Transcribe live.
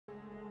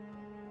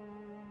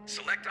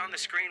Select on the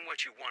screen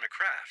what you want to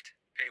craft.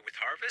 Pay with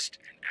Harvest,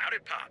 and out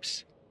it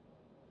pops.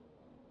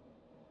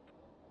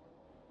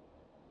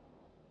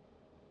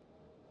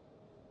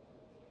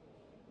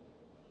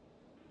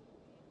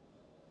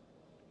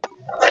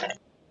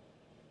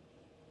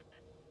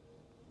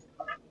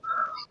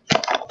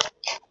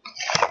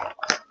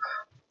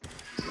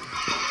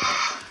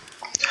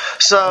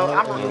 So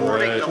I'm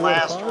recording the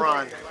last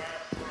run.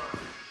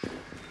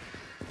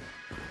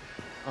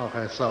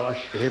 Okay, so I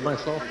should behave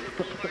myself.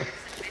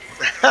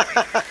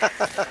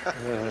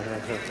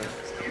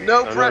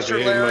 No pressure,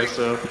 Larry. I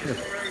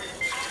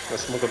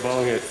smoke a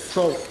bong hit.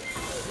 So,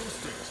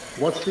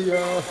 what's the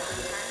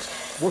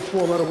what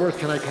 4-letter words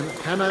can I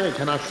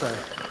cannot say?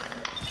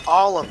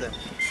 All of them.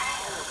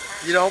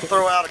 You don't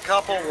throw out a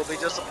couple, we'll be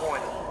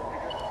disappointed.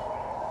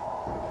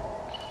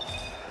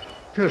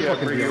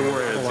 Yeah, bring your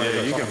words.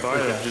 Yeah, you can buy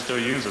them, just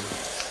don't use them.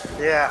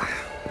 Yeah.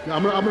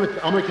 I'm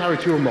gonna carry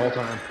 2 of them the whole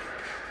time.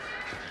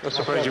 I'm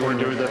surprised you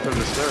weren't doing that from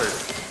the start.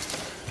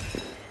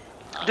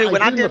 Dude,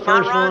 when I did my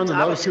first runs, run,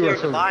 I was scared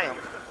to buy them.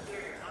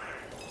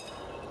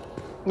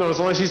 No, as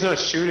long as he's not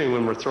shooting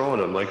when we're throwing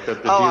them. Like the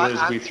deal is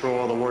we throw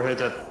all the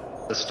warheads at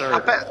the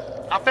start.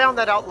 I found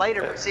that out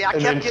later, but see, I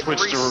kept getting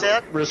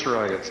reset. Wrist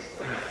rockets.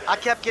 I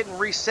kept getting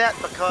reset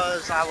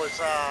because I was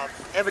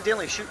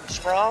evidently shooting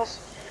straws,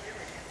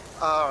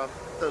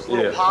 those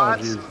little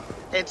pods,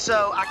 and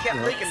so I kept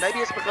thinking maybe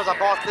it's because I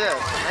bought this,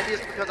 or maybe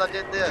it's because I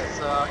did this.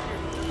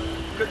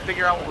 Couldn't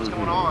figure out what was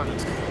going on.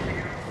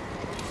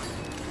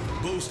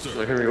 Booster.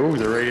 So here we go. Ooh,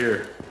 they're right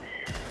here.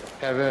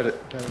 Have at it.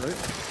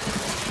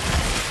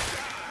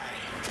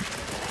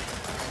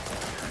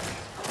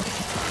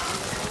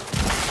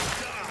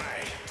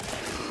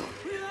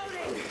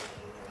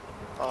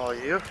 Oh,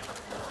 you?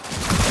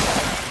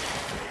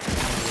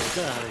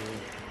 Get out of here.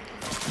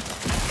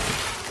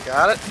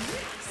 Got it?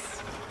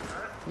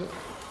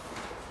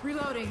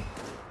 Reloading.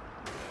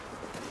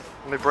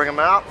 Let me bring them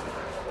out.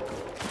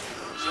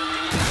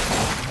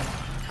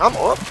 Come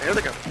up. Here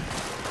they go.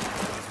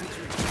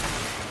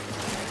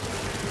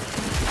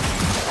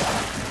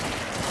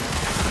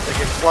 They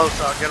get close,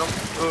 I'll get them.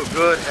 Ooh,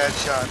 good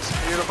headshots.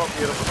 Beautiful,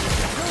 beautiful.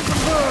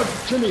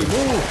 Jimmy,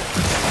 move.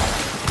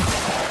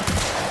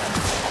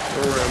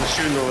 I'm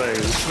shooting the leg.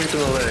 Sweeping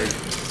the leg.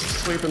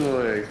 Sweeping the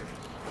leg.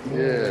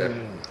 Yeah.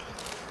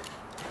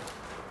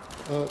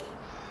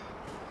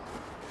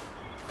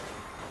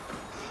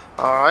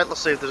 Alright,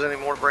 let's see if there's any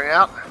more to bring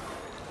out.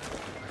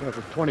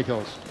 For 20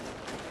 kills.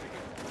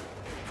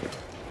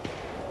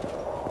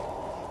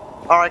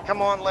 Alright,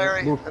 come on,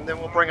 Larry, and then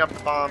we'll bring up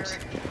the bombs.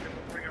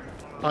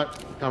 Alright,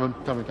 coming.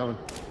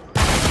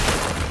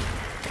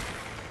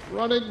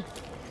 Running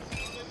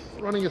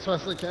as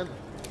fast as I can.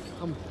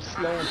 I'm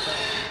slow and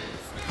fast.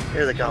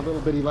 Here they come. A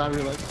little bitty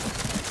Larry like.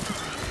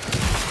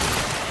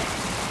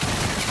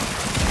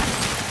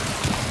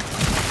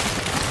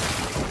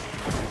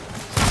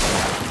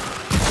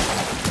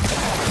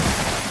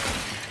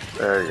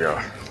 There you go.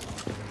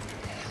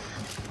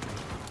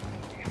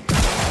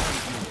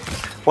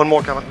 One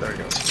more coming. There he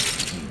goes.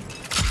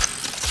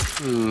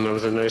 That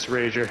was a nice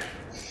rager.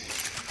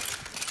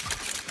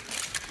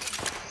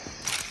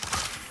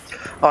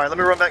 Alright, let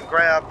me run back and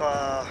grab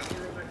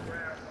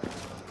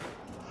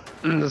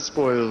The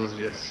spoils,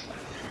 yes.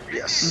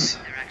 Yes.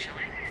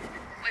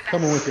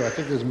 Coming with you. I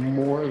think there's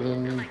more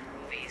than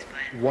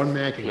one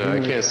man can No, I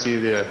can't see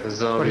the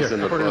zombies in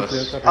the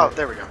bus. Oh,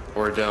 there we go.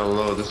 Or down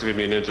low. This is going to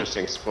be an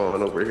interesting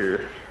spawn over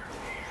here.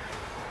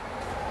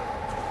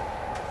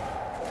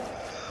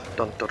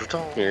 Dun, dun, dun,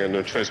 dun. You got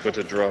no choice but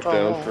to drop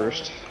down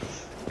first.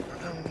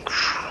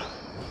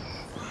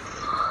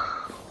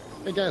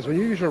 Hey guys, when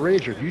you use your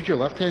rager, use your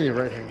left hand or your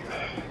right hand?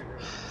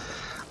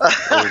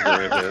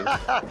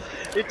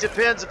 It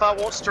depends if I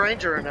want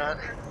stranger or not.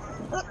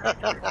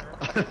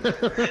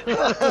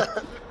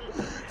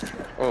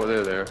 Oh,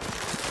 they're there.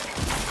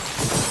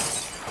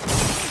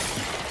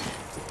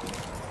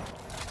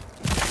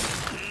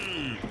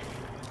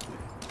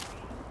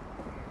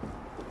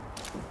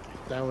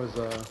 That was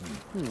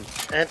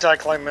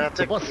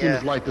anticlimactic. The bus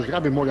seems light. There's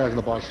gotta be more guys in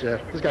the bus. Yeah,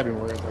 there's gotta be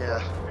more guys in the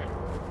bus.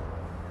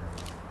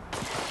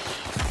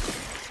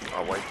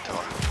 I'll wait till.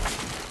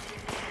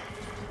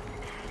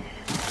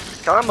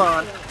 Come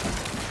on.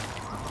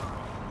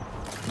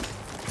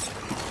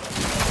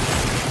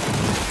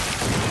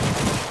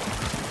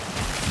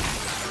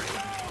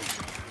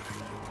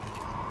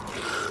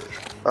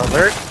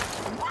 Alert.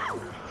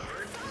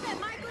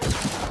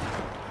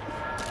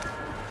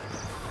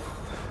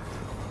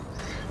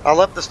 I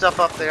left the stuff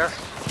up there.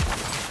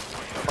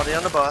 Somebody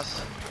on the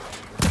bus.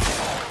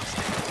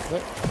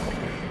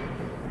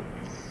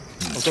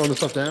 I'm throwing the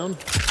stuff down.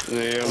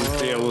 Yeah,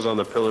 the ammo's on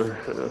the pillar.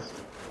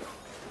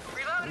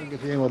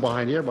 Get the ammo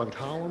behind here, by the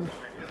column.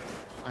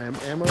 I am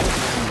ammo.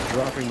 I'm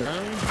dropping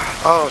down.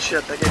 Oh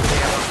shit, they gave me the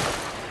ammo.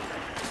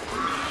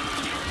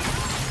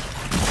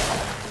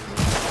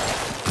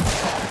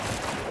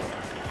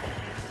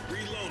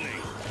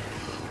 Reloading.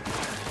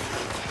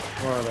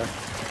 Where are they?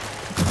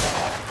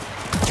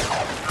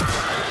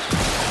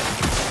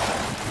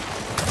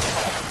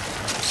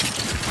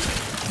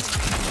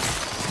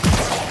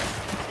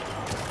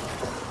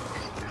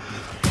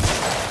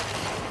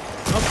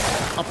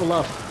 the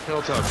left.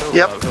 Hilltop, hilltop,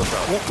 Yep.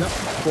 hilltop. Yep, yep.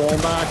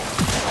 Falling back.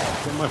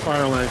 Get my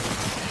fire lane.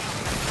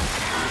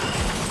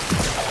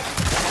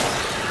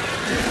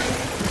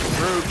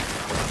 Root.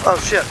 Oh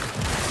shit.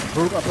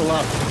 Brute up the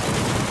left.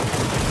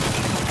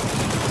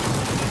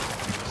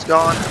 It's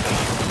gone.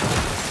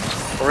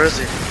 Where is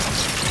he?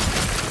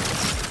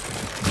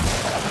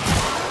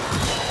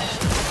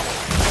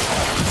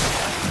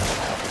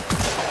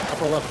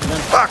 Upper left again.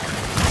 Fuck.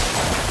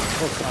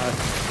 Both sides.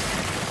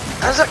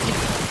 How does that keep...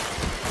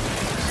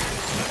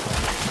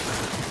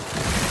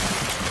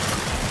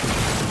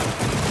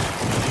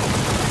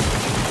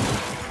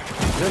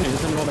 Jimmy,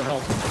 he's gonna go to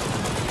help.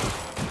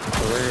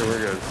 Oh, we're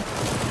good.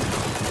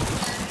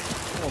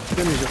 Oh,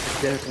 Jimmy's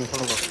just dead in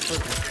front of us.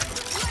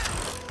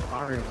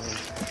 Fire lane.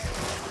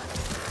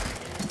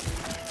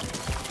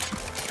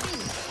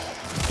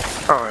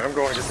 Alright, I'm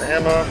going to get the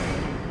ammo.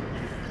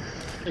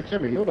 Hey,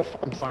 Jimmy, you know the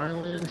fucking fire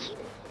lanes?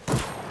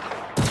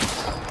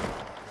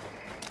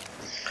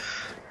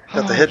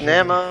 Got the hidden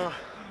ammo.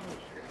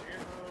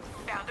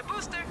 Found a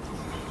booster.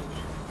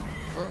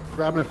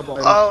 Grabbing it for the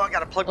Oh, I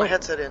gotta plug my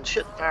headset in.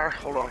 Shit, fire.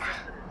 Hold on.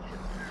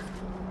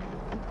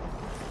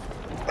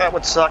 That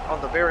would suck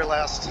on the very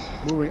last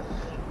Moving.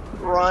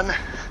 run.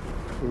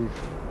 Oof.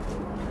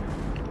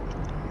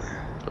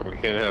 Oh, we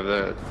can't have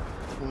that.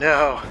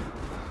 No.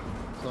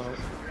 So,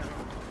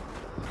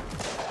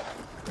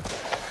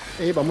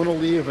 Abe, I'm gonna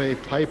leave a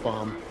pipe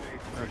bomb.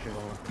 Actually,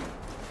 hold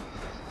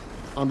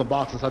on the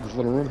box inside this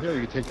little room here.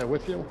 You can take that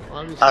with you,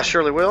 obviously. I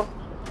surely will.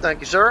 Thank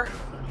you, sir.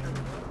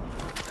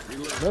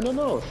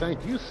 No.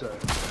 Thank you, sir.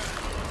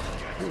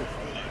 Ooh.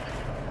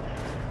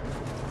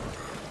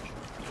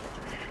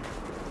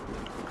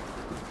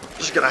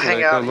 Just gonna hang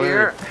Yeah, out come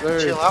Larry. here,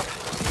 Larry. chill out.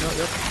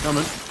 Yep,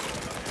 coming.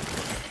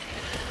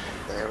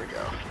 There we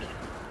go.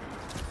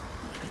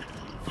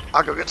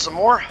 I'll go get some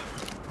more.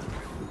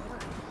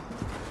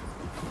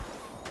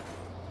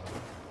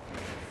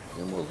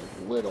 It was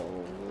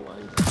little.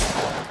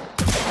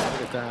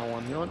 Get that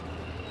one. You know what?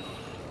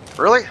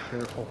 Really?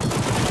 Careful.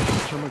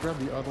 I'm gonna grab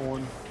the other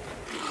one.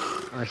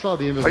 I saw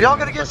the invisible. Are y'all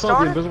gonna get I saw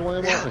started? the invisible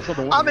ammo. I saw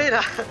the one. I mean,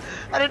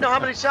 I didn't know how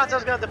many shots I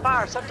was gonna have to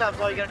fire. Sometimes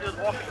all you gotta do is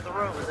walk into the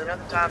room, and then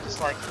other times it's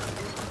like...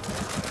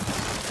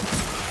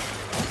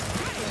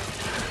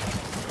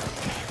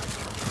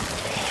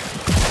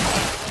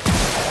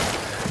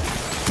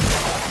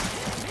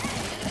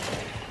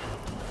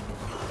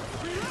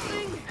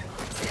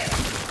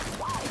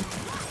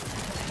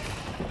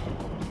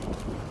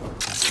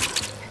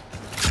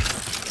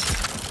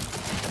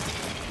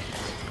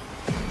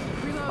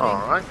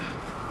 Alright.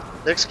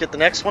 Nix, get the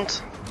next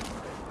ones.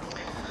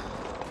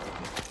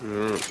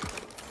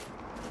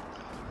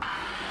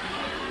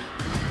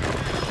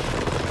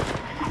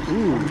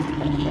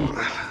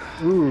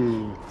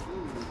 Ooh.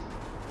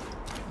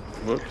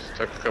 Whoops,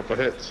 took a couple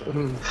hits.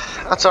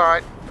 That's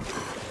alright.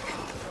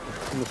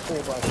 In the full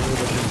back a little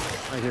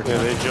bit. I hear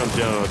Yeah, they jumped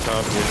down on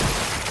top of me.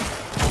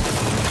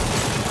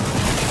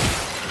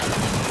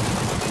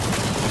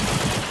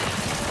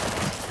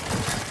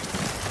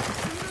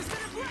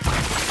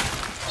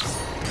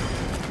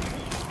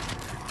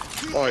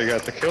 Oh, you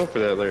got the kill for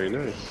that, Larry.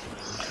 Nice.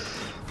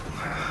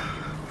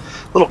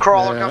 Little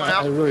crawler Yeah, coming I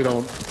out. really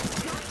don't.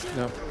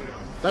 No.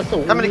 That's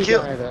the How many only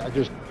kill- guy that I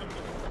just.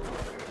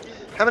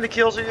 How many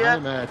kills are you at?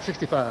 I'm at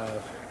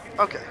 65.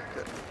 Okay,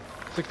 good.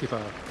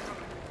 65.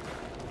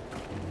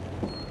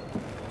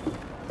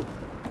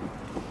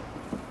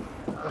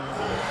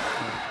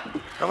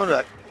 Coming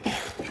back.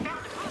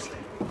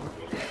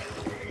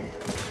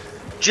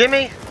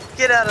 Jimmy,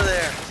 get out of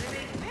there.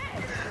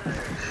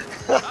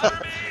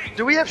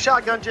 Do we have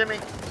shotgun, Jimmy?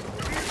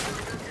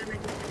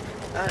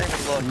 I didn't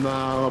even look.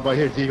 No, but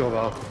here's Deagle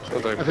though.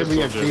 Sounds like I think we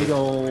have pistol, Jimmy.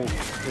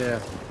 Deagle.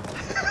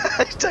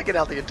 Yeah. He's taking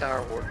out the entire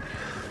horde.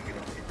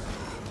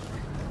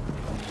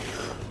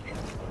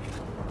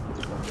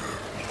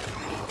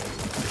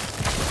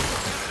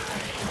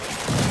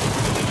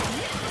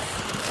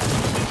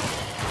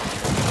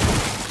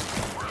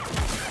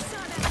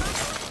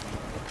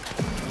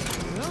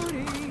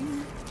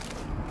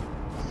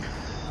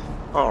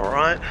 All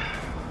right.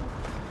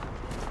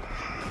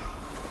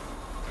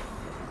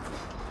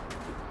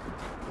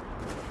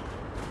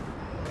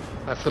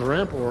 That's the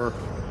ramp or?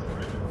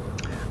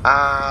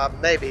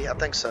 Maybe. I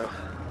think so.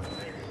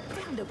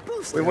 Found a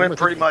booster. We went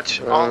pretty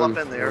much all up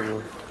in there.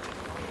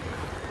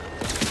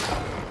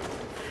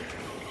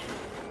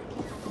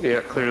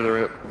 Yeah, clear the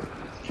ramp.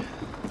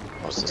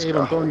 What's this Abe,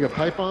 I'm guy? throwing you a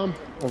pipe bomb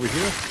over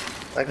here.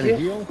 Thank And a you.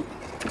 heal.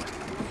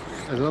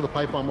 There's another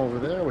pipe bomb over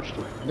there, which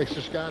Nix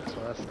just got, so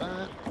that's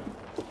that.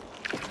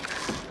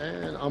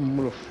 And I'm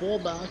gonna fall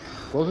back,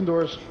 closing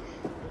doors.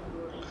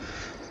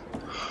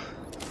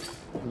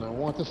 And I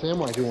want this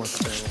ammo. I do want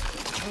this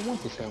ammo. I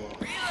want this ammo.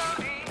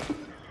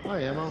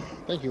 Hi, ammo.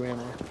 Thank you,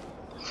 ammo.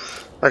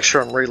 Make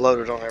sure I'm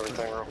reloaded on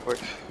everything real quick.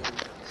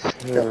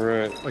 All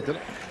right. Like,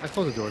 I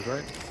closed the doors,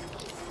 right?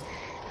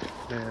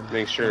 And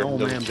Make sure an it old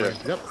double man check.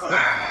 break. Yep.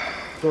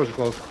 Doors are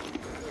closed.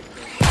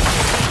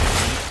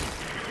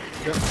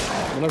 Yep.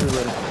 Whenever you're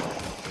ready.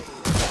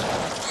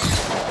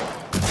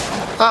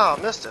 Oh,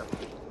 missed it.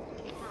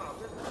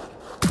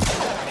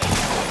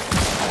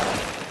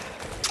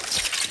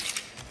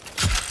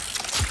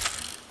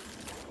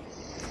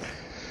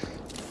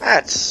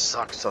 That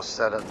sucks, so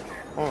set it.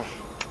 Mm.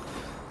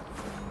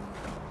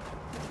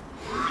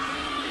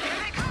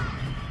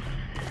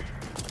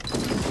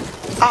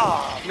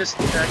 Ah, missed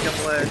the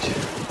daggum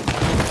ledge.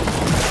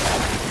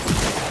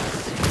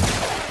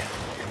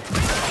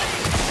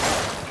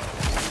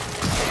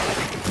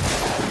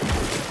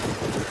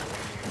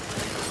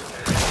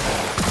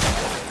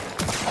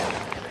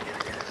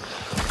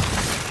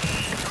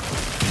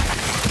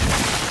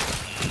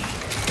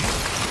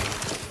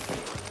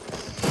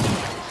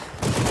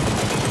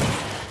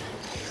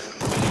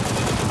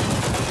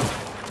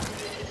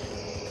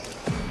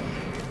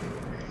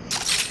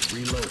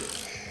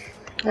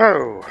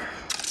 Oh.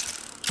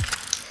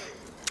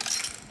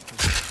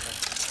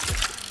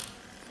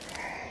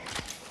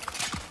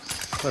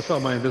 I saw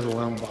my invisible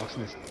ammo box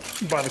and it's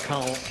by the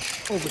column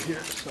over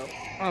here, so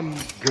I'm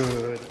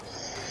good.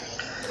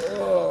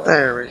 Oh.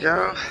 There we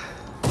go.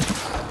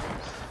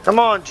 Come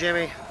on,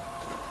 Jimmy.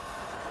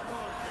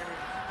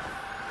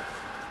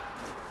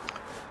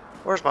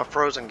 Where's my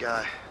frozen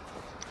guy?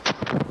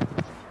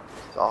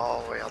 It's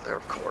all the way out there,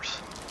 of course.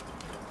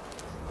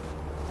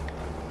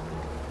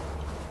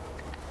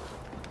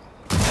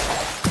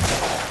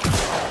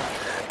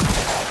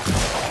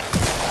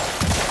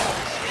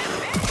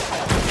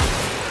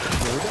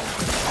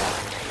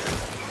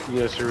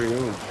 Yes, here we go.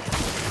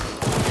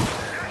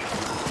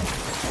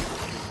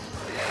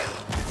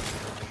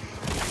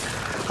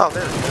 Oh,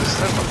 there it is.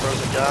 There's my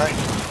frozen guy.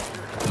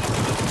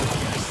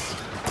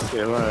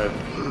 Stay alive.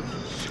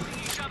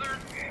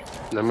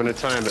 And I'm gonna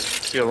time it.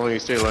 See how long you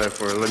stay alive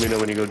for. Let me know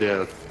when you go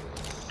down.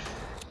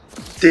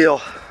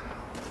 Deal.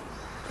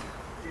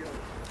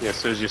 Yeah, as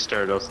soon as you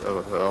start, I'll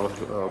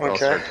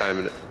start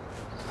timing it.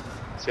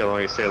 See how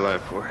long you stay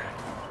alive for.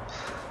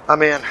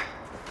 I'm in.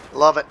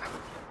 Love it.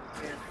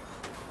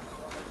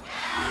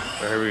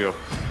 All right, here we go.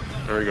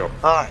 There we go.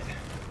 All right.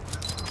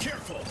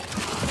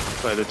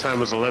 Right, the time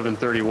was 11:31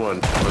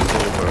 on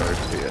Boulevard.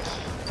 Yes,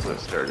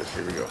 let's start it.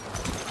 Here we go.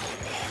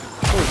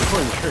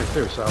 According to Sherry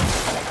too, so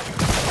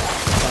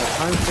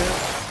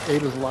timestamp,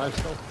 Abe is alive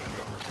still.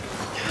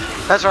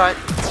 That's right.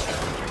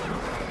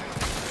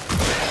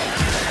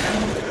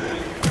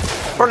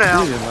 For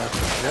now.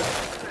 Yep.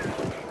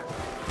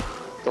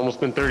 It's almost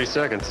been 30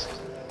 seconds.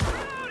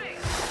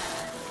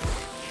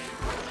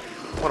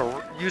 I want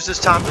to use this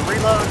time to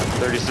reload.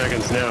 30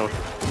 seconds now.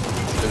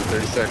 It's been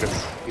 30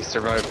 seconds. He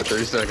survived for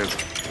 30 seconds.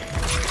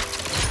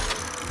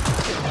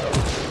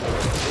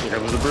 Here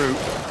comes the brute.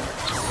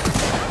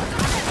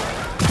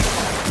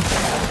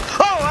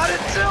 Oh, I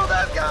didn't know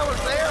that guy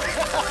was there.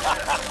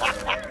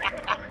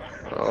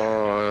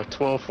 Oh,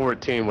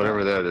 12:14,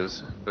 whatever that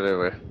is. But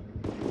anyway.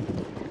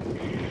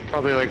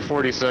 Probably like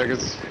 40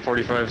 seconds,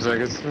 45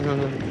 seconds.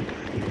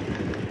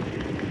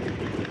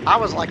 I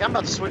was like, I'm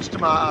about to switch to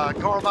my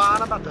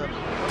carbine. I'm about to.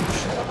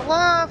 I'm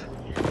alive.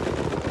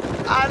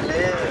 I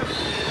live.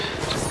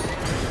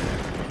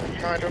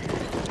 Kind of.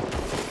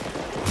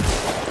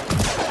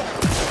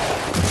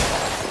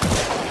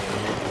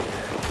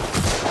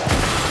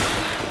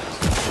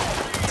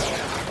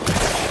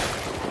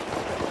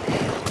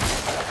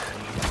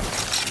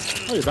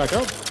 Oh, you back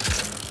up?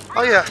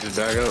 Oh yeah. Just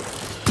back up.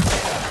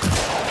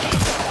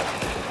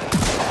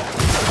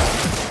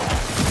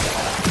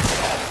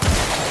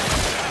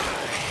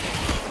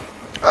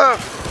 Oh.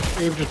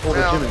 Abe just pulled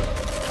Well. a Jimmy.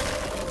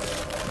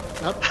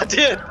 Yep. I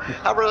did.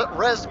 I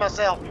rezzed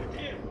myself.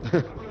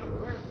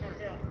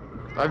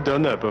 I've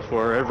done that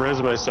before. I've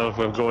rezzed myself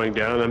when going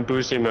down. I'm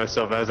boosting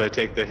myself as I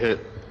take the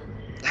hit.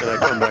 And I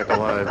come back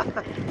alive.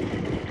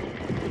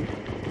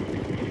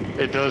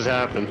 It does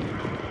happen.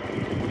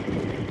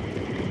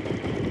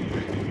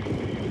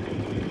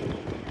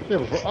 Yeah,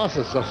 but for us,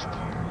 it's just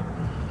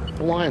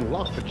blind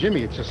luck. For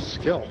Jimmy, it's just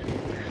skill.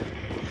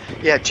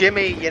 Yeah,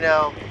 Jimmy, you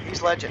know,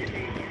 he's legend.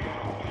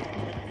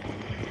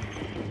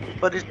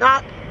 But he's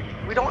not.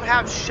 We don't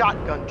have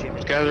shotgun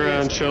Jimmy. Gather He is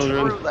around, a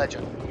children. True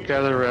legend.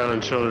 Gather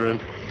around,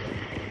 children.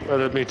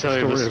 Let me tell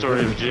you the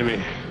story of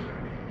Jimmy.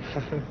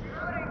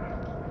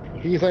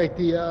 He's like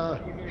the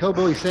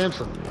hillbilly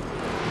Samson.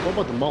 What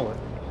about the mullet?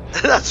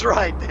 That's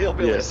right, the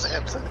hillbilly Yes.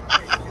 Samson.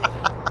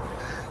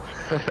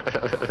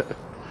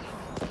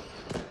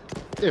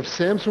 If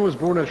Samson was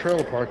born in a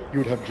trailer park, you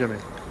would have Jimmy.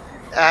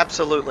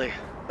 Absolutely.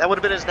 That would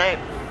have been his name.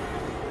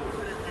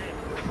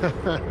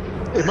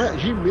 He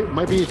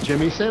might be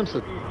Jimmy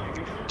Samson.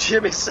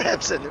 Jimmy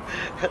Sampson.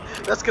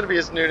 That's going to be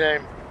his new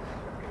name.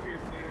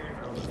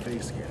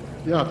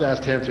 You don't have to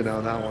ask Tamsin now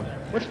on that one.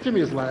 What's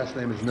Jimmy's last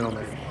name, his middle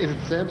name? Is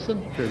it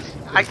Samson? Because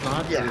it's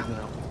not, yeah. it is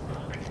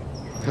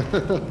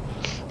now.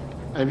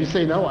 And if you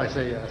say no, I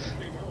say yes.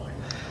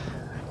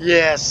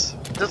 Yes.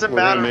 Doesn't We're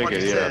gonna matter make what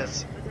it, he yeah.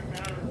 says.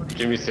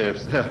 Jimmy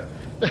Sampson.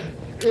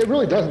 It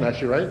really doesn't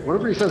actually, right?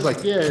 Whatever he says,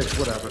 like, yeah, it's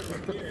whatever.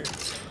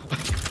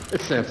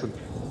 It's Samson.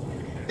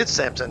 It's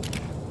Samson.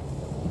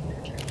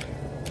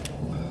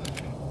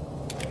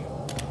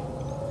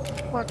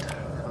 What?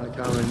 I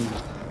got in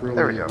really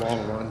There we go.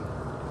 long run.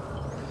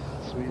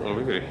 Sweet. Oh,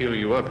 we're gonna heal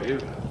you up,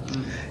 dude.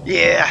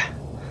 Yeah.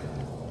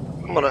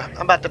 I'm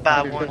about to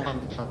buy one.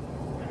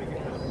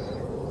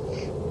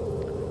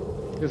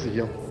 Here's a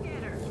heal.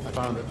 I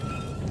found it.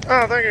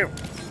 Oh, thank you.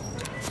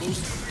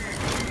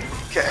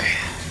 Okay.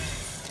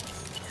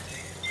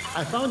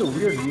 I found a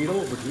weird needle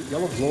with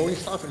yellow glowing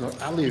stuff in the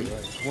alley.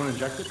 Like, want to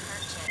inject it?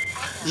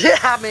 Yeah,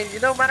 I mean, you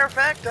know, matter of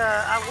fact,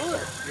 I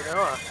would, you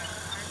know.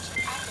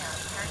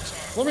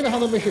 Let me know how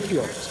that makes you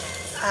feel.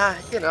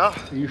 You know.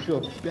 Do you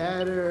feel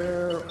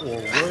better or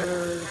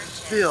worse?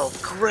 Feel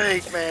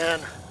great, man.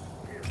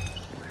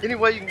 Any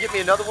way you can get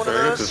me another one of I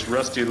got those? this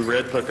rusty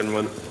red looking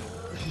one.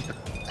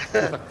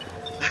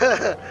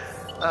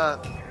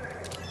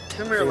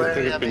 Come here, I Larry.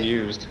 think it's been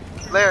used.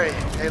 Larry,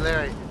 hey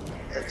Larry,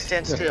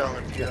 stand still.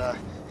 If you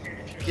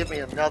give me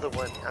another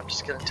one, I'm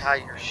just gonna tie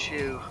your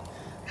shoe.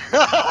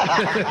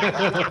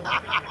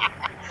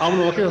 I'm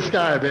gonna look in the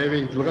sky,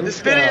 baby. Look in the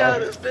sky.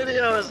 This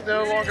video is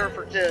no longer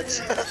for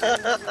kids.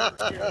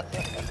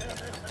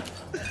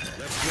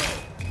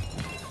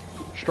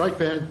 Strike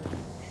band.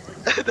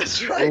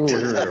 That's right.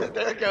 Oh,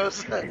 There it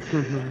goes.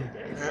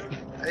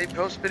 Hey,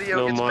 post video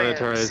No gets banned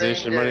the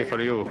monetization same money day.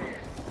 for you.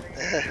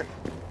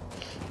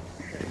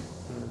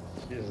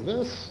 Is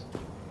this?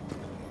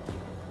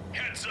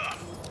 Heads up.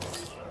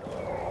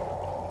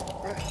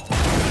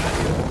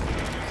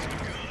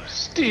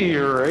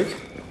 Steer, right?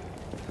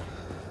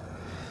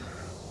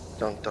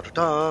 Dun dun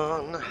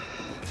dun. Dun.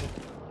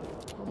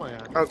 Oh my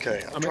god.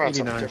 Okay, I'm trying at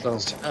something 89, different so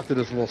this time. after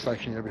this little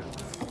section, you'll be.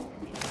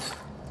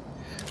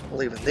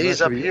 Leaving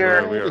these up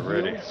here. We are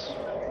ready.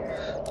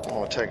 I'm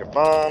gonna take a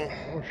bomb.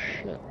 Oh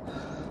shit.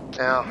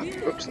 Now,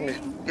 oops, let me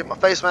get my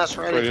face mask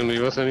Why ready. didn't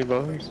leave us any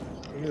bombs?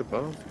 We need a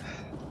bomb.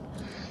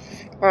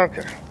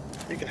 Okay,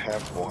 you can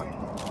have one.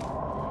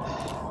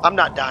 I'm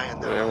not dying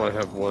I though. want to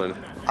have one.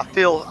 I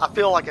feel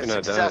like a You're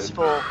not dying.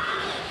 successful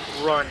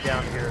run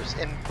down here is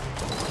in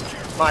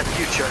my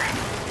future.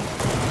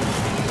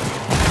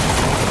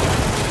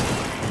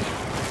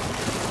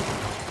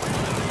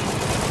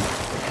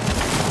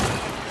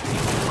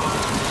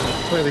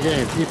 Play the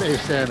game. Keep A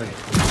standing.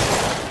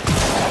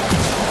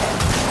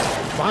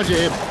 Behind you,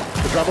 Abe.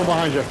 They're dropping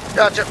behind you.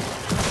 Gotcha.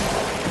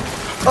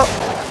 Oh,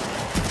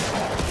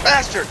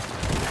 bastard!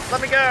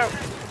 Let me go.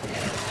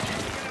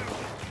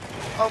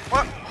 Oh,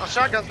 what? My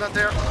shotgun's not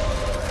there.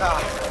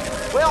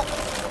 Well,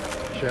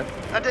 Shit.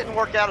 that didn't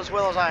work out as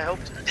well as I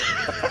hoped.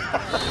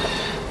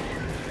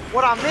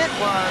 What I meant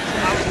was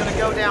I was going to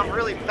go down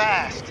really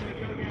fast.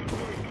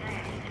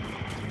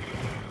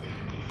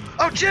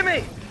 Oh,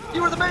 Jimmy!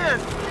 You were the man!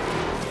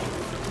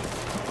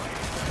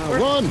 Now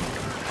run!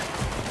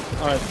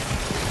 Alright.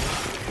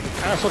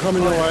 Asshole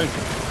coming your way.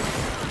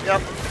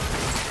 Yep.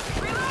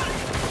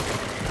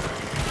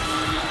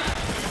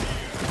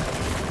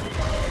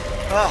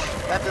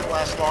 Oh, that didn't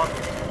last long.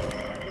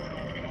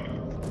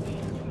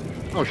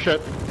 Oh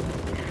shit.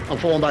 I'm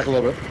falling back a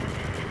little bit.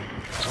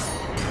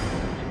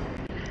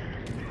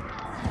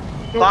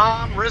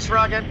 Bomb, wrist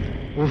rocket.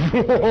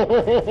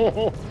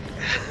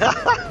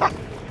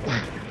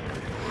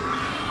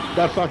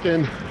 That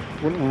fucking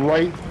went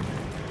right.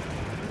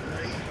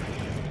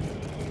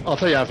 I'll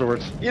tell you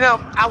afterwards. You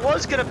know, I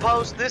was going to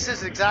post, this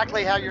is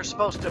exactly how you're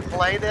supposed to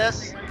play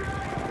this,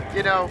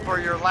 you know, for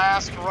your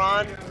last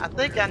run. I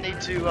think I need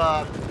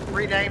to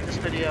rename this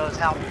video as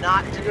how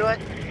not to do it.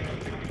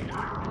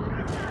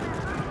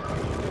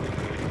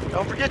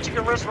 Don't forget you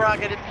can wrist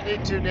rocket if you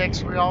need to,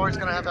 Nix. We're always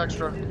going to have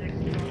extra.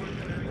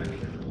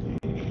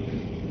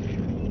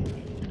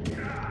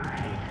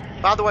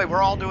 By the way,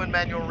 we're all doing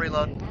manual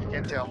reload.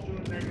 Can't tell.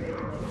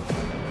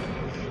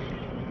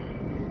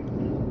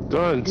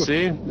 Done,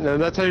 see?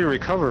 And that's how you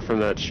recover from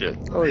that shit.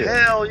 Oh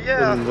yeah. Hell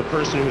yeah. And the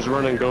person who's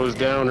running goes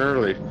down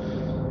early.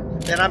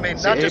 And I mean,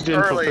 See, not Abe just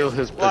didn't early, fulfill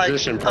his like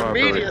position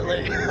properly.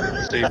 immediately.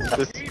 See,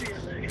 this,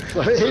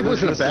 Abe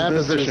was in a bad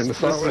position to This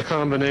start is a with.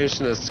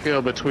 combination of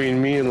skill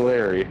between me and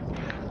Larry.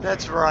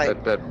 That's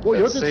right. That Well,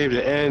 you're saved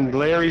it. And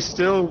Larry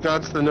still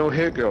got the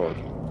no-hit going.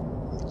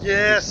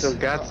 Yes. Still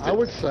got it. I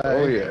would say.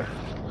 Oh yeah.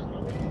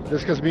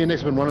 Just because me and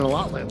Nick's been running a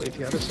lot lately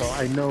together, so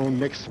I know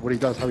Nick's what he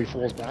does, how he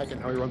falls back, and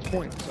how he runs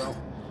point. So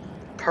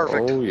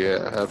Perfect. Oh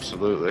yeah,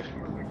 absolutely.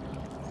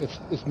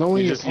 it's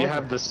knowing You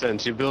have the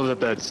sense. You build up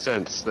that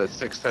sense, that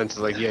sixth sense.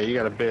 Like, yeah, you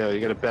gotta bail.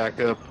 You gotta back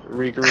up,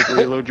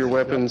 reload your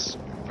weapons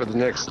for the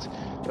next.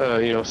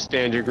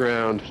 Stand your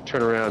ground,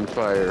 turn around,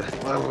 fire.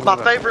 My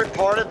favorite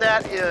part of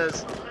that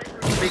is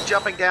me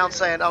jumping down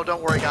saying, oh,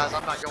 don't worry, guys,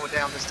 I'm not going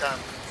down this time.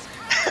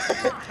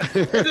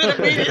 And then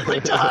immediately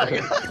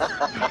dying.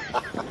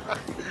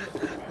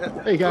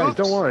 Hey guys, Oops.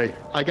 don't worry,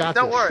 I got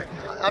Don't this. worry,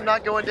 I'm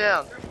not going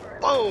down.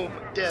 Boom,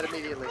 dead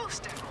immediately.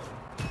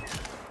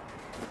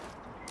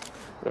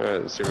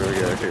 Alright, let's see what we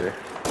got here.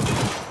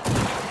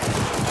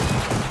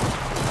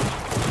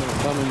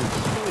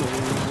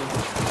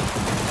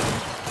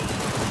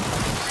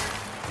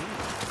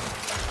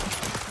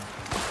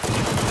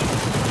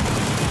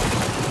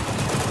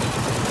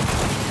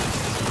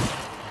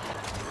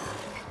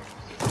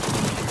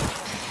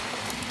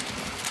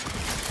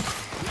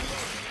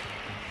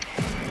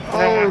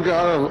 Oh,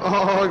 got him!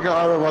 Oh,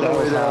 got him on the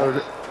way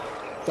down.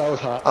 That was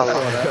hot. Oh,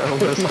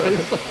 Nice.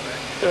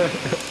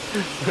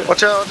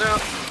 Watch out, watch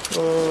out.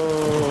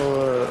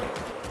 Oh,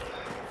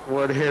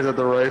 One hand at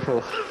the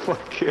rifle.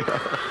 Fuck yeah.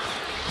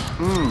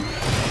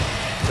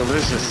 Mmm.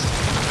 Delicious.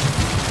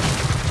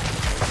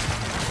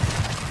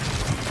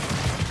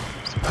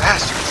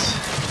 Bastards.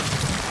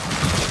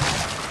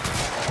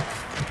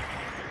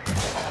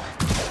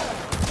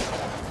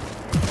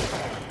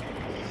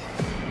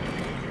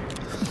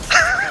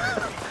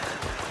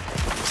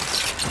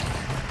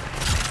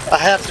 I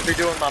have to be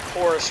doing my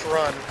poorest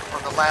run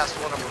on the last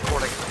one I'm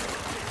recording.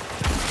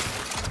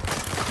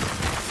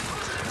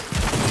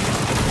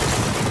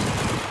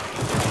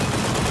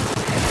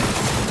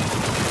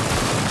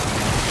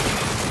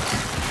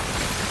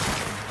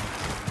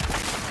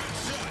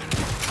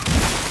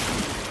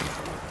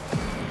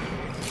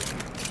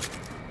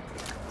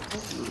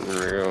 There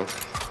we go.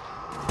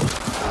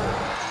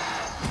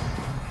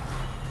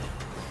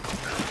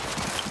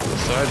 The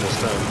side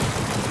this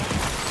time.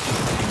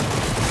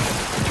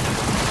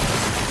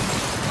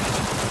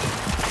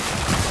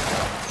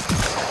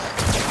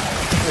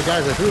 Hey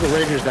guys, I threw the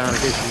Rangers down in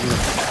case you knew.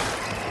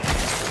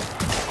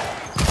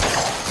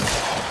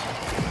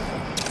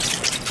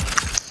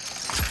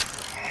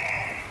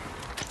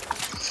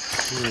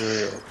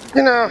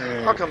 You know,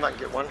 I'll come back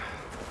and get one.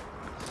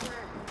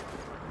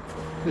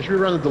 You should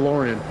run the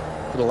DeLorean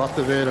to the left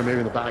of it, or maybe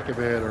in the back of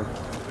it, or.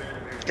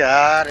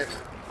 Got it.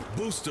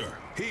 Booster,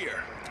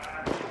 here.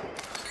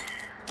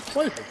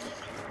 Wait.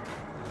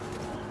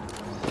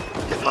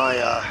 Get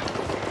my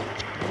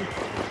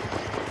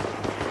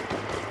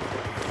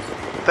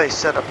face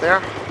set up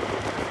there.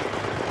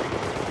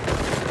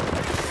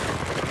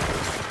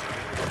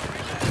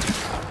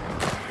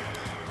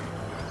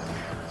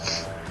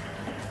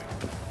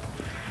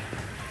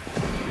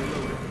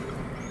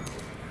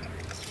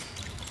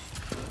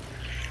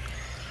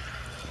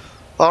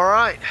 All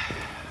right.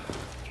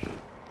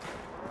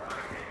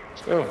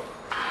 Let's go.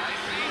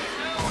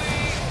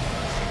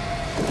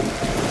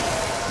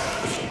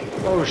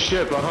 Oh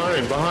shit,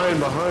 behind.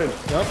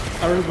 Yep,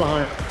 everyone's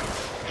behind.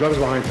 Drug's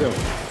behind too.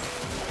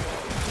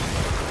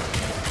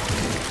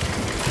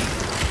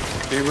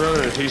 Keep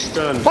running, he's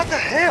stunned. What the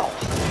hell?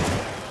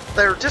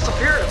 They're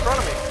disappearing in front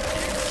of me.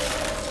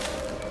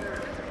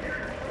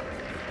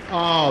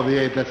 Oh,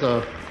 that's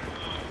a,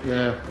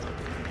 yeah,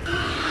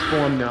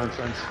 spawn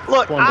nonsense.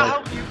 Look, Spawn I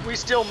bug. hope we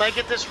still make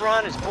it this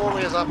run as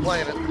poorly as I'm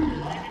playing it.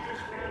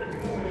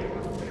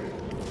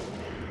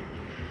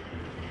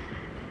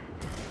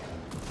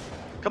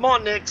 Come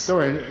on, Nix. Don't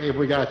worry, Abe,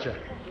 we got you.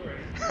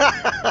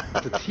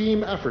 It's a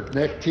team effort,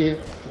 Nick. It's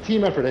a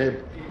team effort, Abe.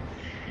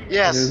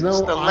 Yes, There's no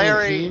it's the I in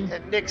Larry team.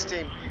 and Nix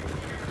team.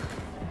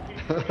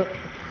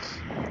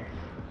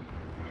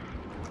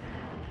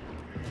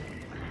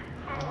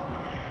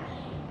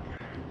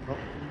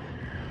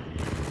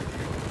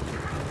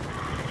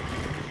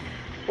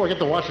 Well, I get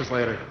to watch this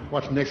later.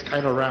 Watch Nick's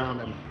kite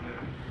around and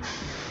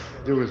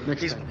do his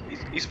Nick's He's, thing.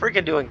 he's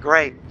freaking doing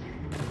great.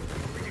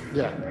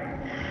 Yeah.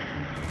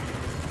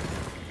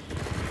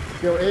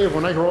 Yo, Abe,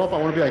 when I grow up, I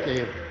want to be like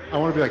Abe. I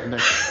want to be like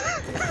Nick.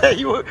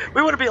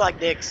 We want to be like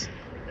Nix.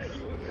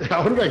 I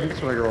want to be like Nick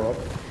when I grow up.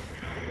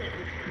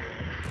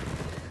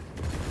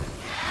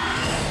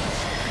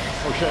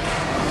 Oh shit.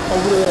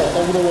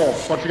 Over the wall.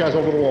 Bunch of guys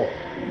over the wall.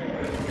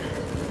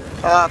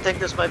 I think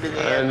this might be the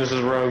And end. this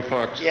is wrong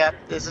fucked. Yep,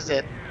 this is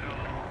it.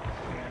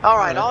 All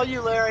right, all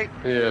you, Larry.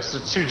 Yes,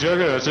 it's two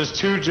juggernauts. There's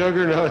two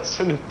juggernauts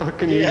in the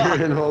fucking Yeah.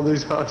 ear and all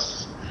these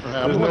husks. I'm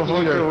There's no looking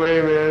fucking either.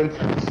 way,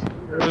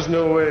 man. There's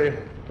no way.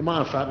 Come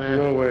on, fat man.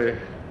 No way.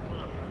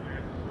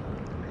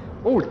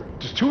 Oh,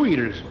 there's two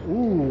eaters.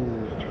 Ooh.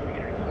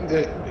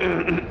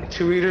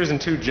 Two eaters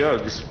and two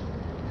jugs.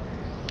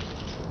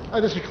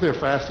 This should clear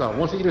fast though.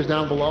 Once the eater's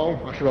down below,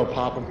 I should be able to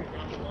pop them.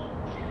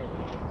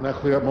 And that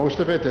clear up most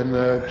of it, then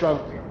the jug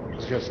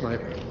is just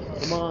snipe.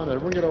 Come on,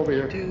 everyone get over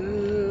here.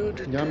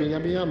 Yummy,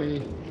 yummy,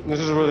 yummy. This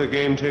is where the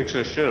game takes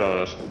a shit on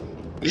us.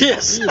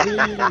 Yes. Easy.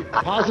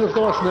 Positive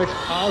thoughts, Nick.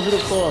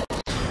 Positive thoughts.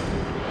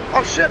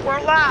 Oh shit, we're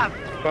alive.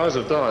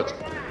 Positive thoughts.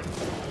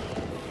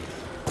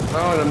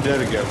 Oh, and I'm dead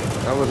again.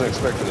 I wasn't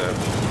expecting that.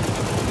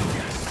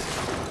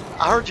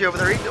 I heard you over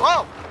there eating.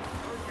 Oh!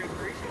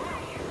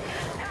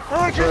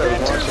 Oh, you're Sorry, I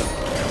dead was too.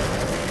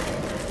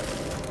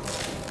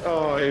 watching.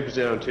 Oh, Abe's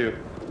down too.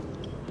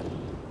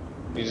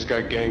 He just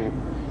got gang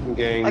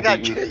I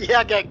got beaten. yeah,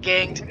 I got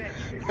ganged.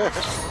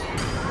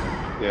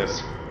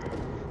 Yes.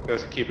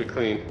 Gotta keep it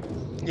clean.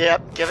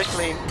 Yep, give it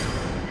clean.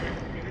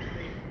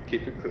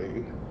 Keep it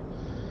clean.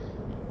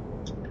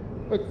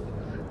 Look,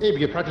 Abe, you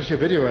can practice your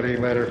video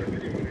editing later.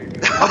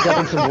 I'll get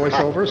in some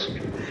voiceovers.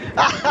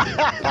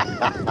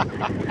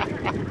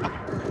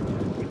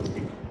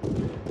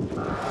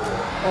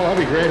 Oh, that'd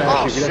be great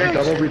actually. You shit. can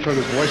double each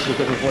other's voices with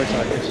different voice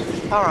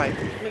actors. All right,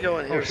 let me go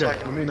in here Oh, so I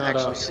shit. can Let me not,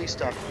 actually see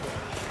stuff.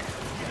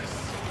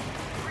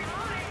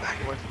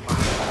 Back away from my...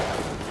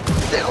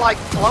 They're like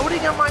floating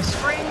on my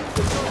screen.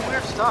 It's doing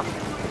weird stuff.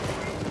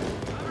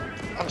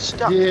 I'm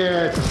stuck.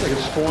 Yeah, it's just like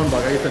a spawn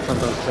bug. I get that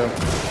sometimes too.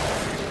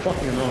 It's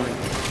fucking annoying.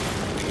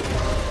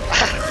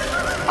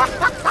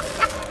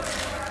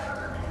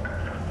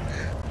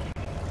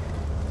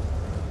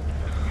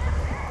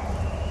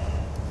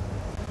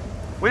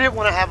 We didn't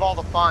want to have all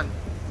the fun.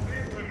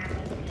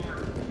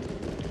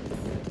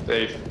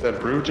 Hey, that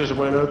brute just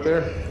went out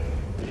there?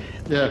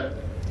 Yeah.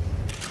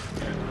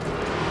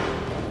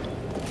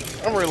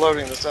 I'm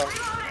reloading this up.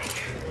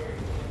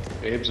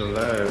 Abe's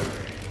alive.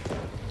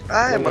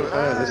 I am Oh my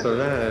God, it's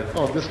alive. alive.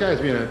 Oh, this guy's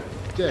being a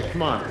dick.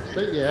 Come on.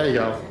 Yeah, there you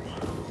go.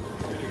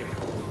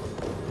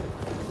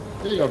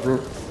 There you go,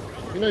 brute.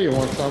 You know you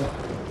want some.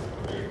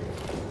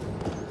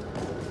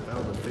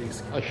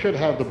 I should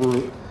have the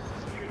brute.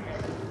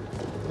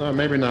 No,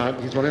 maybe not.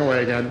 He's running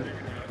away again.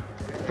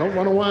 Don't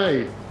run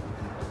away.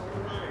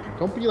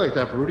 Don't be like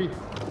that, Broody.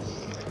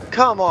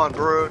 Come on,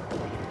 Brute.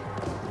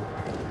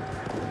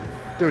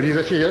 Dude, he's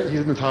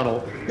in the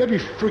tunnel. You gotta be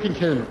freaking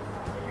kidding me.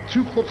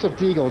 2 clips of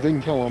Deagle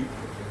didn't kill him.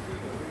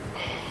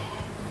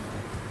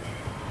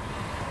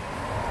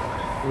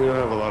 We don't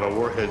have a lot of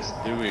warheads,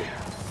 do we?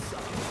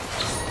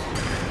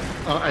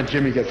 And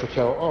Jimmy gets the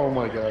kill. Oh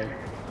my god.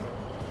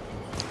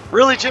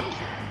 Really, Jim?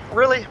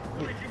 Really?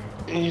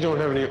 You don't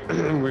have any.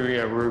 we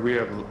have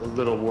a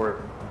little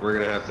war. We're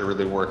gonna have to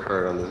really work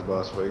hard on this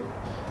boss fight.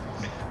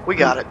 We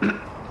got it.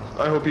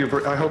 I hope you were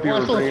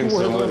bringing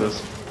some with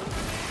us.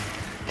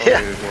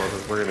 Yeah.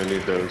 We're gonna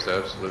need those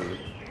absolutely.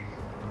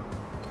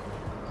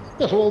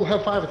 Yeah, so we'll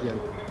have 5 at the end.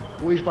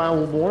 We'll each buy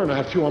 1 more, and I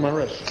have 2 on my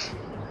wrist.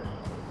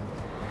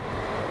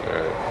 All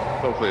right.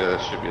 Hopefully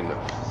that should be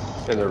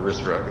enough. And the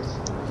wrist rockets.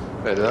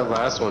 Hey, that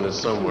last one is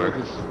somewhere.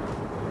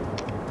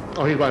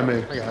 Oh, he's by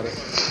me. I got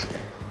it.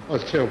 Oh,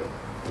 it's 2.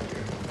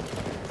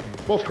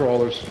 Both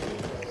crawlers.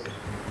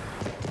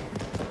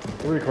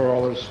 3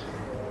 crawlers.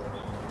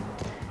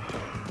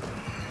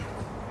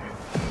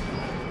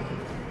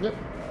 Yep.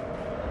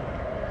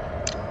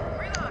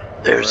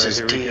 There's All right, his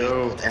here we teeth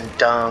go. and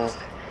dung.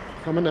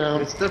 Coming down.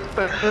 It's the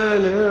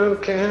final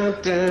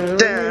countdown.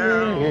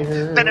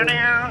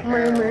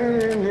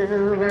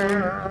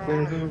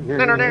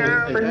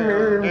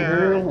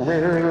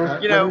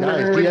 You know,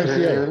 Guys,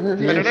 DMCA.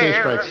 DMCA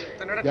strikes.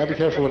 You gotta be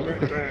careful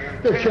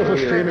with,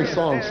 streaming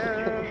songs.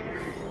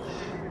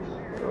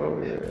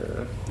 Oh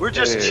yeah. we're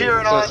just Hey,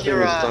 cheering it's not on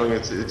your.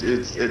 streaming song,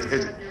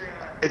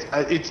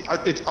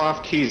 it's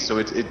off key, so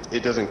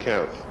it doesn't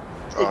count.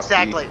 It's off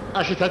Exactly. key.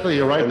 Actually, technically,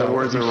 you're right, And the though.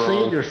 words If you are sing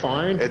wrong. it, you're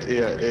fine.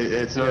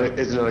 It's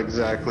not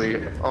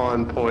exactly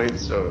on point,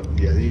 so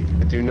yeah, you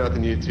can do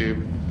nothing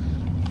YouTube.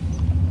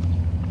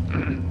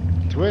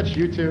 Twitch,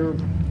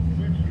 YouTube.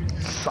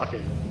 Suck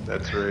it.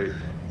 That's right.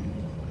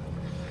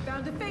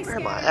 Found a face Where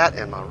am I scanner. at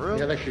in my room?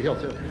 Yeah, extra heal,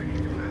 too.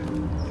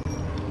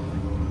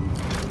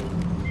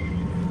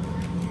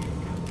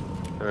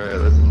 Alright,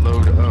 let's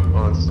load up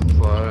on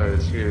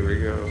supplies. Here we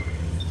go.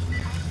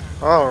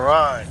 All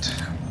right.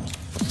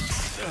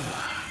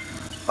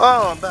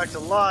 Oh, I'm back to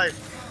life.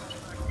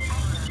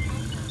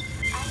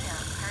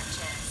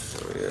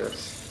 Oh yes.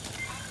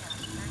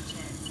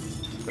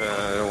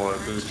 I don't want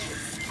to boost.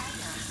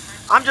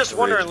 I'm just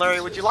wondering, Larry,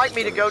 would you like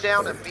me to go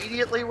down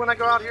immediately when I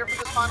go out here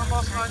for this final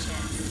boss fight?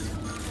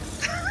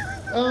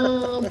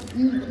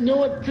 You know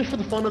what? Just for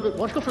the fun of it,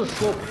 let's go for the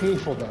slow,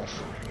 painful death.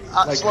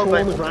 Like Slow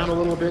pulling painful the ground a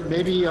little bit,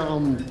 maybe pee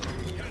your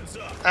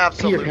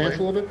Absolutely. pants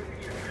a little bit.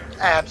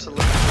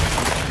 Absolutely.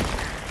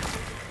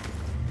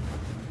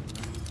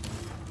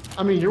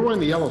 I mean, you're wearing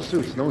the yellow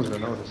suit, so no one's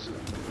gonna notice.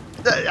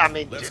 I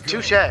mean,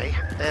 touche. I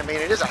mean,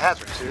 it is a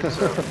hazard suit,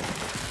 so.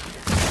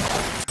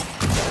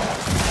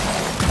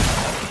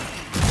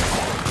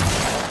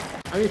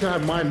 I need to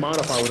have mine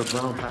modified with a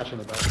brown patch in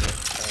the back.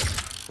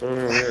 Oh,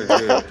 yeah,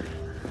 good.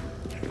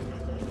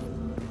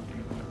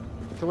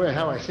 It's the way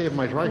how I save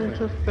my dry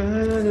cleaner.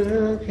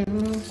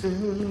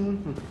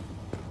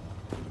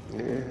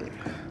 Yeah.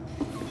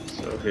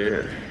 So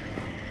here.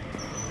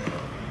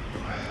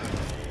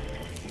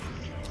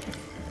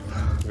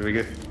 Did we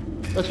get?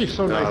 That's just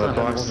so nice. No, the not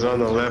box is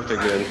having on the left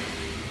again.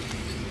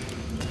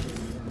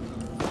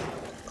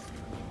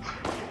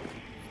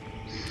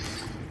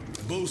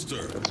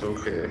 Booster. That's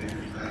okay.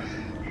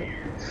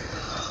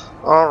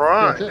 All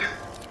That's right. it.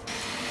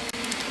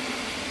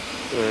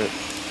 Alright.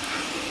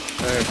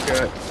 I've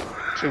got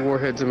 2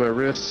 warheads in my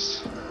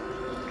wrists.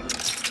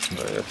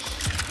 Oh, yes.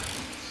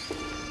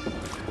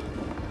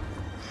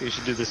 You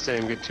should do the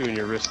same. Get 2 in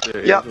your wrist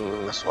there. Yep,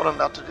 that's what I'm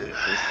about to do.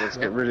 Let's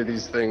get rid of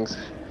these things.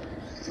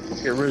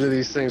 Let's get rid of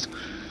these things.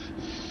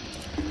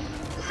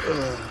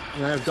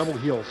 And I have double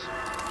heals.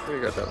 There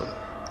you got that one.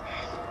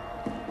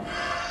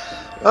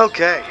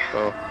 Okay.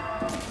 Oh.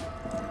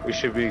 We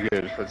should be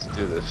good. Let's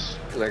do this.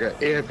 And I've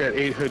got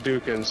 8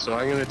 Hadoukens, so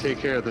I'm gonna take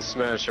care of the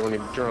smasher when he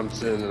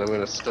jumps in, and I'm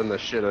gonna stun the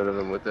shit out of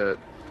him with that.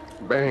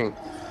 Bang.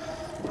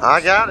 I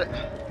got it.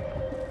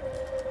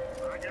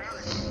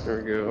 There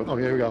we go. Oh,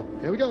 here we go.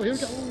 Here we go. Here we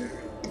go.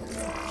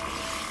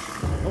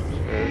 Oh,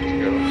 There we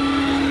go.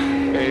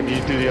 Hey, if you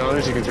do the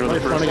honors, you can throw the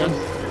right front first again.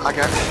 one. I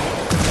got it.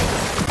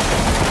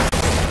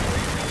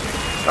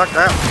 Fuck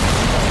that.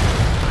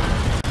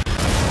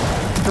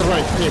 To the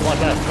right. Hey, watch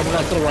that. Coming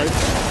out to the right.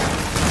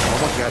 Oh,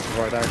 watch that to the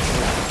right,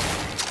 actually.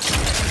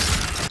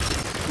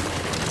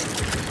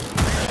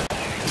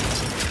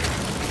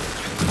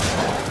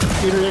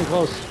 Keep it in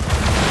close.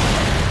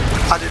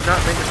 I did not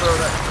mean to throw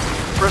that.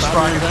 Wrist Down,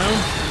 rocket. down.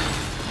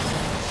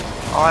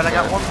 All right, I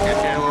got one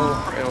more.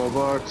 Ammo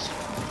box.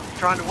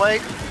 trying to wait.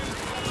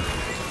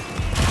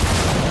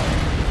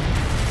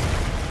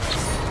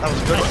 That was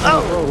a good one.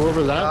 Oh!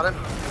 Whoever Got that, him.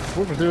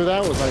 whoever threw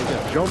that was like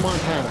Joe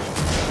Montana.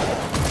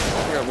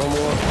 I got one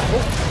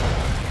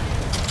more.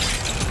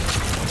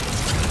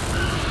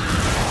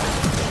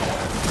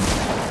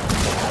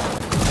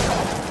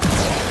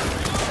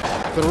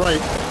 To the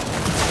right.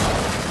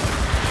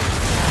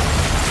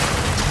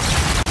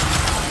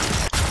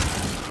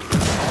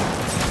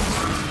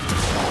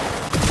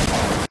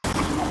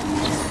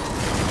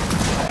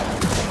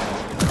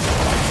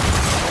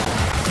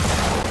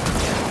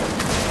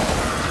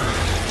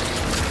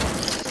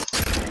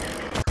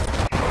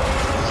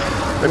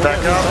 They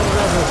back up.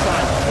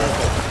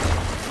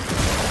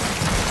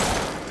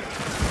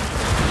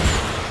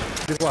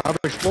 People have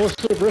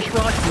explosive wrist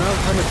rocks, now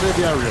it's time to clear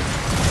the area.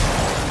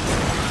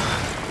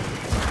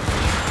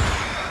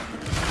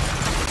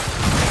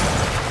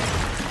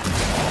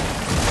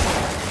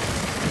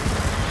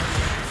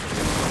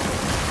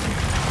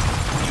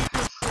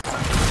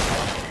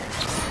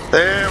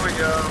 There we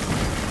go.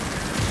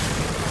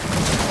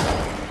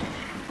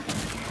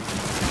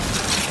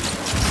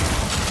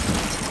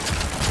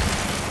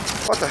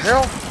 What the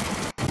hell?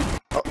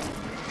 Oh.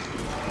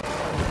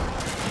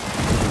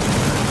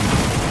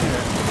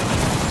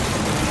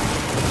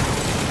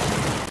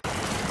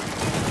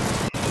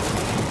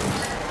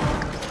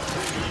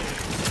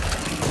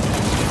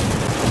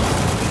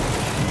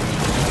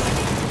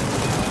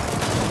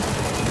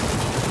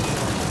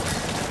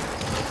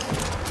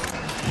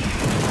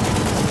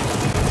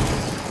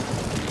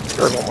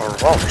 There's one more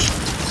revolvers.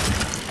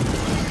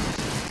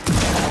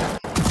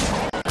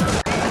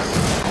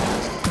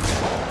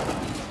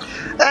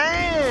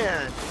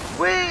 And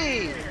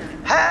we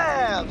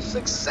have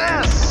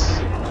success.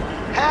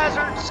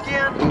 Hazard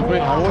skin for Larry.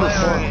 I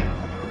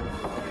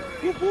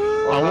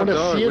want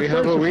to see it We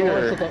have first a before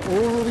I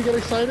winner. overly get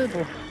excited.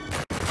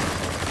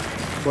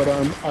 But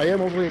I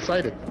am overly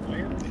excited.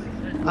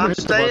 I'm Hit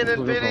the staying button in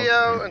so it goes video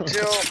off.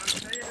 until.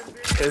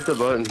 Hit the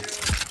button.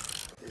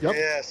 Yep.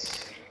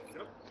 Yes.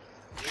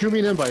 Shoot me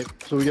an invite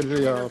so we get to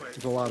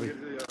the lobby.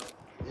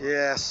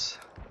 Yes.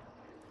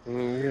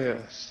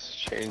 Yes.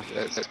 Change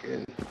that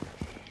skin.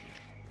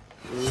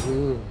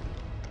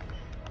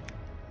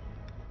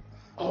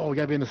 Oh, we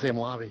gotta be in the same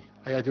lobby.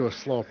 I gotta do a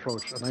slow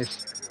approach, a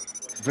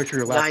nice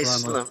victory lap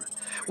Nice. around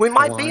We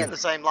might be line. in the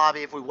same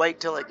lobby if we wait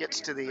till it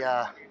gets to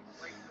the.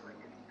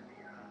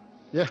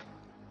 Yeah.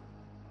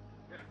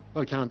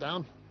 Oh,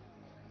 countdown.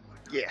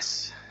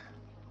 Yes.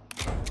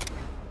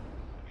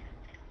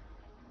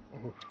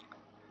 Oh,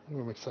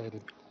 I'm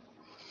excited.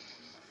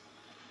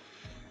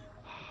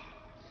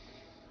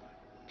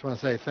 Just want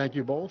to say thank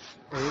you both,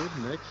 Abe,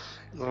 Nix.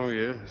 Oh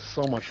yeah.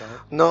 So much help.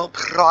 No I'm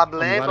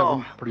glad it problemo.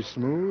 went pretty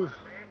smooth.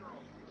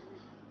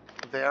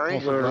 Very.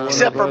 Also glad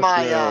Except for us,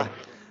 my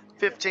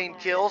 15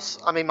 kills.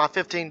 I mean, my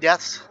 15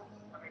 deaths.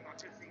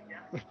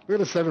 We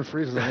had a 7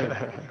 freezes on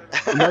here.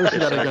 You'll never see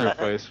that again.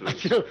 Sacrifice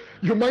was-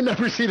 You might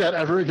never see that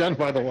ever again,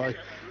 by the way.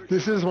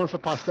 This is one for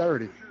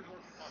posterity.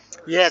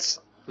 Yes.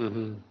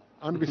 Mhm.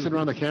 I'm going to be sitting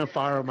around the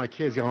campfire with my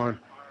kids going,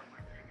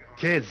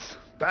 kids,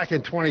 back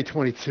in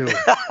 2022,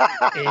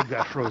 Abe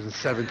got frozen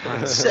 7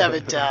 times.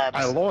 7 times.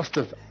 I lost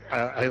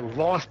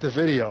the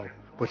video,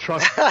 but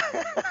trust me.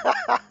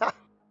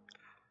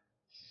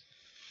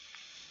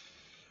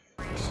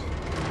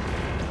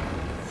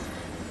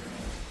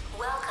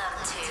 Welcome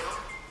to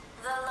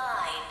The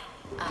Line.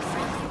 A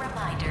friendly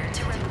reminder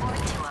to report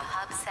to a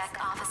HubSec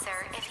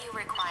officer if you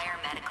require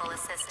medical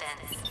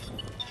assistance.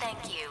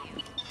 Thank you.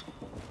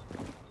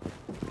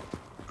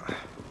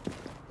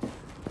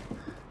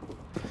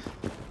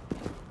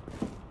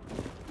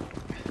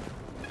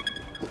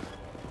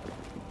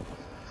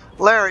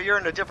 Larry, you're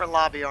in a different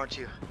lobby, aren't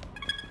you?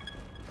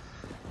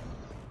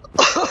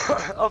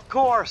 Of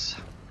course.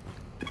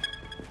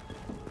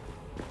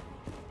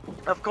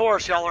 Of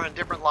course, y'all are in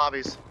different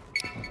lobbies.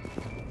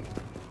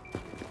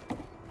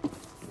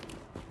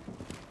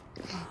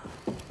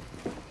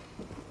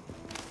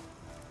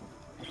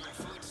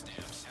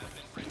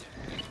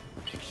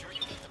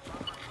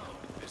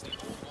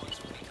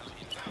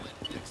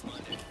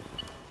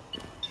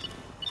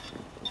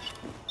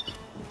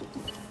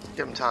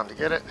 Give him time to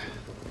get it.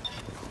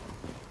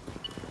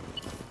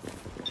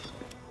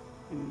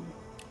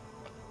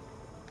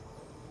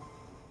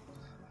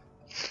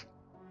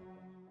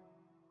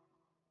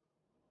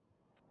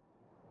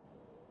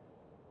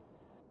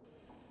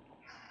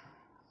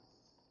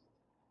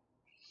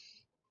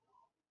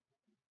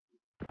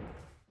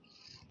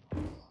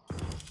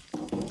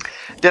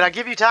 Did I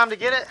give you time to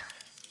get it?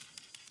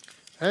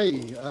 Hey,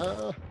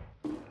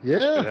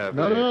 yeah,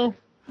 no.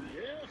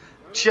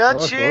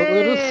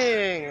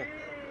 Cha-ching!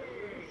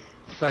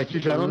 Thank you,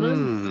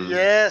 gentlemen.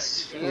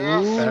 Yes,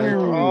 yes,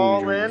 you're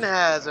all in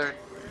hazard.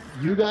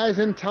 You guys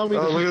didn't tell me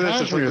Oh, this look was at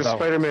this. It's like hazard, the though.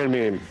 Spider-Man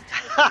meme.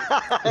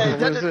 Hey,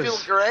 doesn't it feel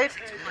this? great?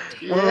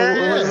 Whoa,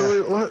 Yes.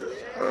 wait, what?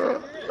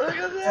 Look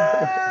at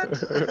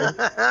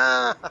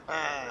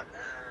that!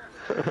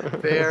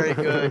 Very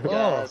good,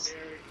 guys.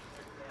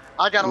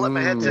 I gotta let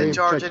my headset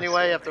charge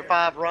anyway after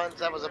 5 runs.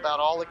 That was about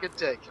all it could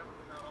take.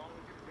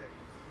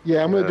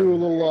 Yeah, I'm gonna do a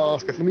little.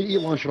 Let me eat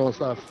lunch and all that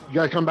stuff. You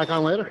guys come back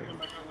on later?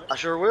 I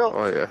sure will.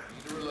 Oh yeah.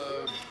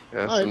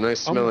 Yeah, All some right, nice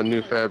smelling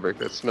new fabric.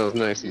 That smells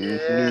nice and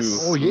Yes.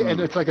 Oh new. yeah, and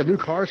it's like a new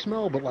car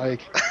smell, but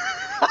like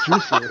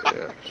juicier.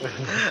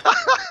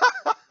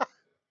 Yeah.